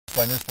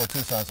By News 4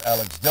 Tucson's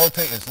Alex Dote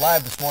is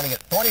live this morning at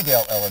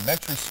Thornydale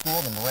Elementary School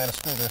in the Marana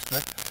School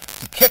District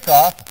to kick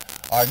off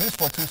our News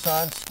 4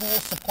 Tucson School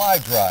Supply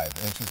Drive.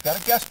 And she's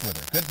got a guest with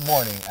her. Good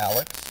morning,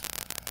 Alex.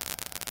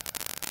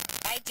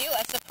 I do,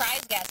 a surprise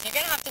guest. You're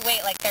going to have to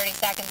wait like 30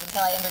 seconds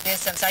until I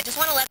introduce him. So I just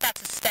want to let that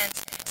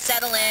suspense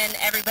settle in.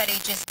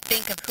 Everybody just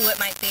think of who it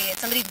might be.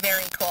 It's somebody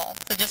very cool.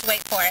 So just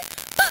wait for it.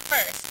 But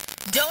first,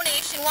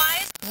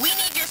 donation-wise, we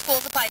need your school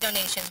supply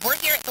donations. We're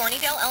here at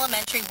Thornydale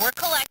Elementary. We're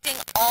collecting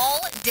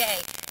all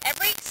day.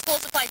 Every school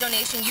supply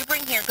donation you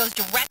bring here goes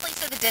directly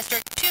to the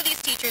district, to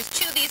these teachers,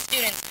 to these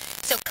students.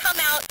 So come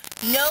out.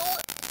 No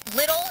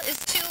little is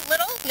too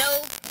little.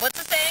 No, what's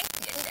the saying?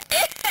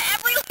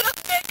 Every little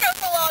bit goes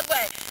a long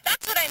way.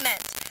 That's what I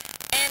meant.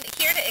 And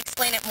here to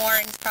explain it more,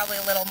 and he's probably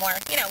a little more,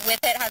 with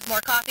it, has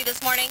more coffee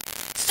this morning,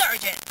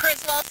 Sergeant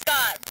Criswell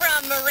Scott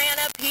from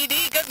Marana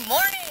PD. Good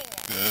morning.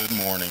 Good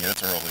morning.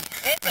 It's early.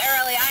 It's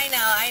early.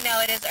 I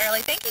know it is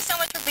early. Thank you so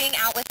much for being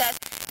out with us.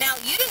 Now,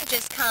 you didn't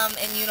just come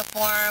in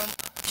uniform,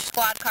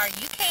 squad car.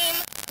 You came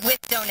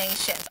with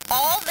donations.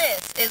 All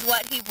this is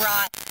what he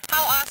brought.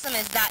 How awesome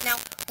is that? Now,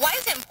 why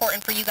is it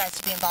important for you guys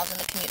to be involved in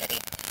the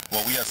community?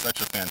 Well, we have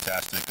such a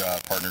fantastic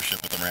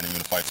partnership with the Marana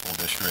Unified School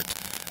District.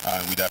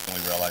 We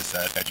definitely realize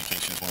that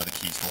education is one of the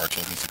keys to our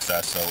children's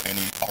success. So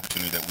any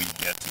opportunity that we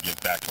get to give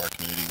back to our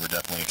community, we're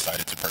definitely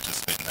excited to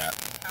participate in that.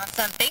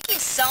 Awesome. Thank you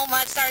so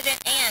much,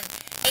 Sergeant. And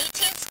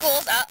 18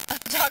 schools,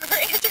 photographer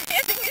Andrew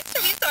handing these to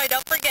me so I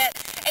don't forget.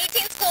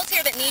 18 schools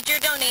here that need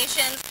your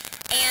donations.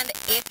 And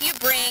if you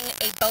bring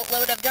a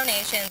boatload of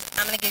donations,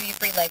 I'm going to give you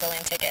free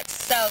Legoland tickets.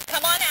 So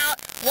come on out.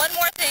 One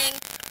more thing.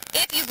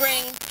 If you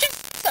bring just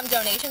some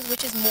donations,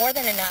 which is more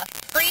than enough,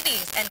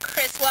 freebies. And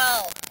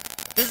Criswell,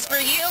 this is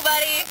for you,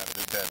 buddy.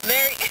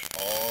 There he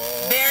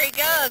goes. There we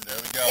go.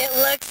 It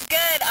looks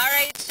good. All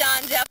right,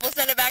 Sean, Jeff, we'll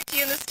send it back to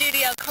you in the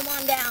studio. Come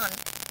on down.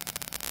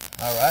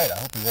 All right. I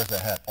hope he wears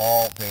that hat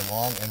all day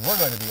long. And we're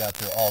going to be out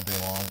there all day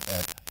long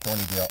at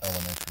Thornydale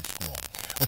Elementary.